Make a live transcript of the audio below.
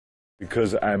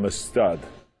Because I'm a stud.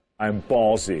 I'm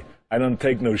ballsy. I don't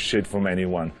take no shit from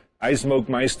anyone. I smoke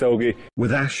my stogie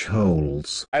with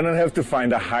AshHoles. I don't have to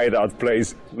find a hideout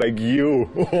place like you.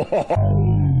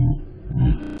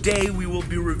 Today we will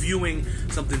be reviewing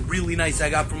something really nice I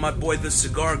got from my boy the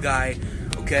cigar guy,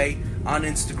 okay, on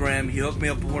Instagram. He hooked me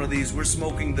up with one of these. We're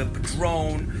smoking the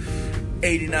Padron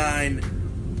 89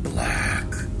 Black.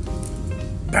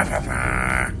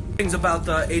 Things about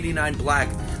the 89 Black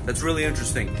that's really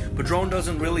interesting. Padron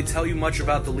doesn't really tell you much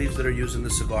about the leaves that are used in the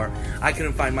cigar. I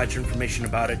couldn't find much information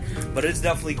about it, but it's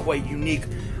definitely quite unique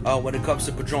when it comes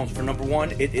to Padrons. For number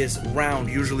one, it is round.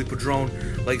 Usually Padron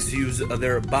likes to use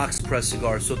their box press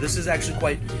cigars, so this is actually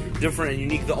quite different and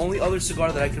unique. The only other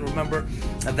cigar that I can remember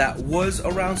that was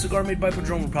a round cigar made by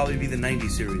Padron would probably be the 90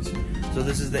 series. So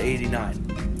this is the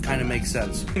 89. Kind of makes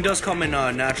sense. It does come in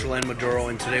natural and Maduro,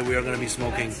 and today we are going to be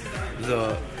smoking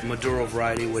the Maduro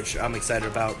variety, which I'm excited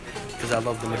about because I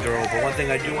love the Maduro. But one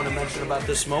thing I do want to mention about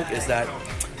this smoke is that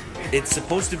it's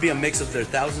supposed to be a mix of their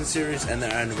 1000 series and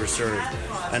their anniversary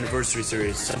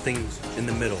series, something in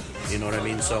the middle, you know what I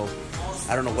mean? So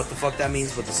I don't know what the fuck that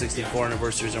means, but the 64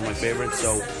 anniversaries are my favorite,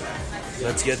 so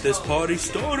let's get this party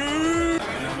started.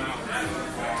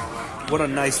 What a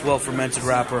nice, well-fermented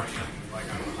wrapper.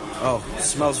 Oh, it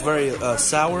smells very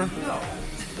sour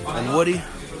and woody.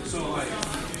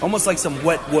 Almost like some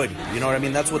wet wood, you know what I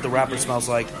mean? That's what the wrapper smells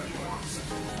like.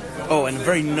 Oh, and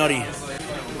very nutty.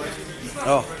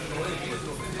 Oh.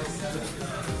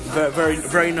 Very,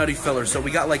 very nutty filler. So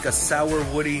we got like a sour,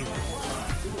 woody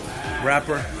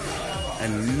wrapper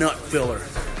and nut filler.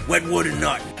 Wet wood and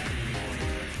nut.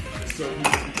 So he's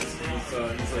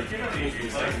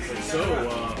like, so,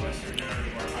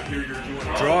 I hear you're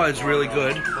doing draw is really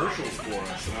good. Commercials for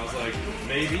us, and I was like,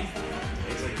 maybe.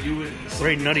 It's like you and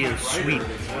very nutty and sweet.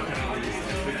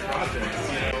 Big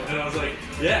projects, you know? And I was like,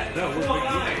 yeah, no, we're big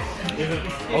guys.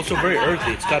 Also very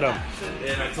earthy. It's got a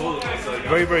and I told him, I was like,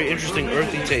 very, very interesting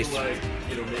earthy taste. Like,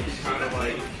 you know, make it kind of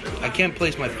like. I can't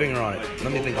place my finger on it.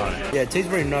 Let me think on it. Yeah, it tastes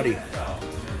very nutty.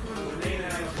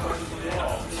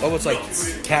 Oh, it's like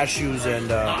cashews and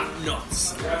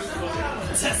nuts.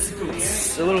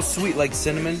 It's a little sweet, like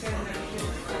cinnamon.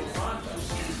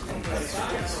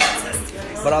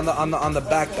 But on the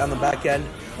back end,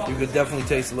 you could definitely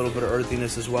taste a little bit of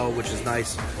earthiness as well, which is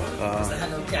nice.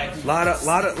 Lot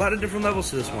of different levels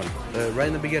to this one, right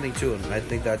in the beginning too, and I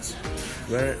think that's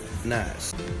very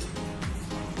nice.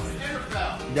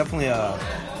 Definitely a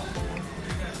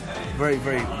very,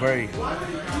 very, very,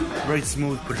 very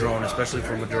smooth Padron, especially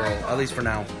for Maduro, at least for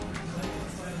now.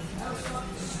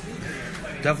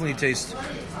 Definitely tastes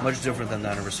much different than the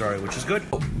Anniversary, which is good.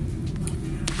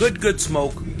 Good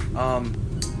smoke.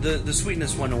 The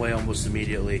sweetness went away almost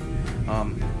immediately.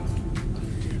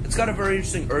 It's got a very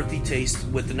interesting earthy taste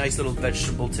with a nice little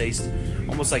vegetable taste,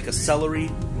 almost like a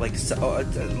celery, like a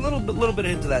little bit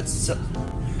into that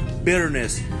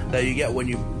bitterness that you get when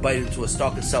you bite into a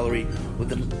stalk of celery,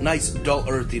 with a nice dull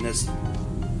earthiness.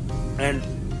 And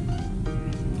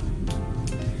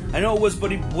I know it was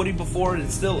woody before,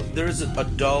 and still there is a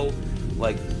dull,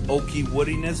 like oaky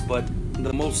woodiness, but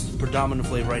the most predominant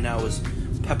flavor right now is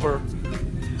pepper,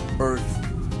 earth,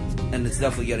 and it's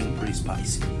definitely getting pretty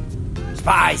spicy.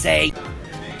 Spicy!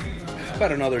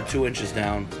 About another 2 inches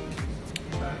down.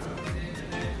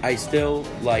 I still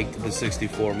like the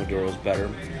 64 Maduros better.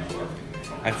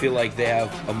 I feel like they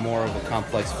have a more of a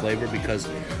complex flavor because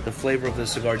the flavor of the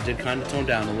cigar did kind of tone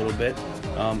down a little bit.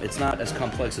 It's not as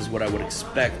complex as what I would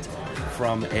expect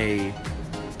from a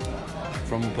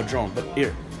Padron. But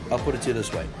here, I'll put it to you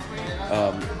this way.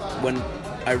 When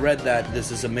I read that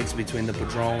this is a mix between the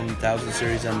Padron 1000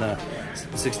 series and the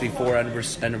 64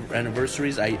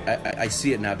 anniversaries, I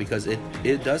see it now, because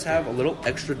it does have a little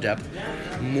extra depth,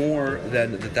 more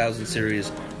than the 1000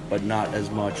 series, but not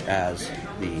as much as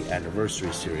the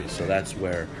anniversary series. So that's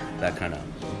where that kind of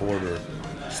border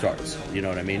starts. You know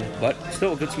what I mean? But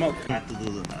still a good smoke. A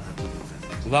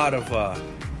lot of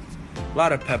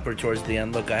pepper towards the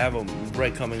end. Look, I have a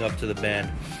break coming up to the band.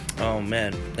 Oh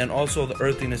man! And also the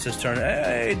earthiness is turning.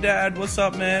 Hey, Dad, what's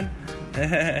up, man?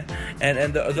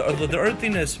 and the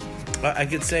earthiness, I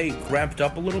could say, ramped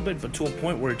up a little bit, but to a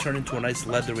point where it turned into a nice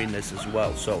leatheriness as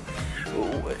well. So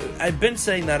I've been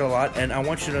saying that a lot, and I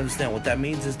want you to understand what that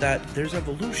means is that there's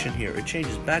evolution here. It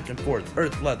changes back and forth.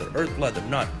 Earth, leather,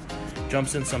 nut.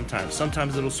 Jumps in sometimes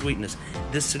a little sweetness.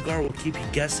 This cigar will keep you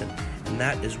guessing, and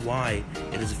that is why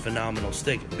it is a phenomenal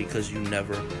stick, because you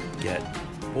never get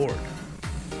bored.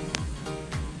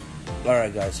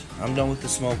 Alright guys, I'm done with the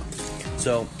smoke,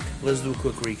 so let's do a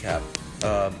quick recap.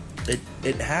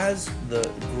 It has the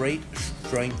great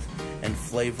strength and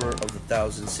flavor of the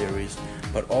 1000 series,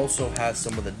 but also has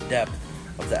some of the depth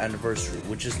of the anniversary,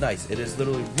 which is nice. It is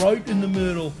literally right in the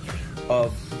middle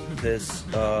of this.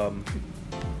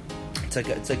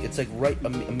 It's like right a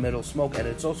middle smoke, and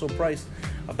it's also priced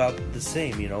about the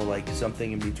same. You know, like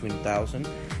something in between 1,000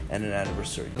 and an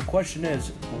anniversary. The question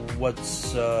is,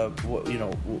 what's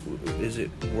is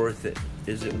it worth it?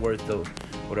 Is it worth the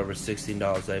whatever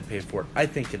 $16 that I paid for it? I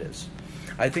think it is.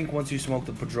 I think once you smoke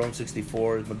the Padron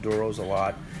 64 Maduros a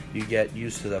lot, you get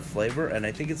used to that flavor, and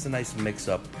I think it's a nice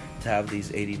mix-up to have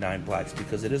these 89 blacks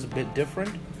because it is a bit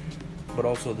different, but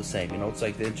also the same. You know, it's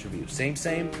like the interview.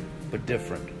 Same, but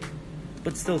different.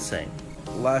 But still same.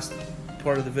 Last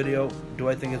part of the video, do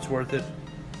I think it's worth it?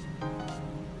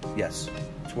 Yes,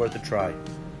 it's worth a try.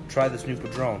 Try this new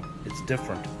Padron. It's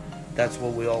different. That's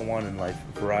what we all want in life,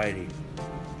 variety.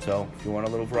 So, if you want a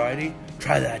little variety,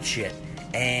 try that shit.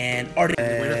 And already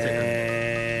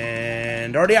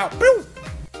out. Boom!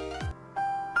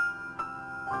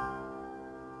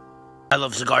 I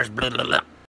love cigars. Blah, blah, blah.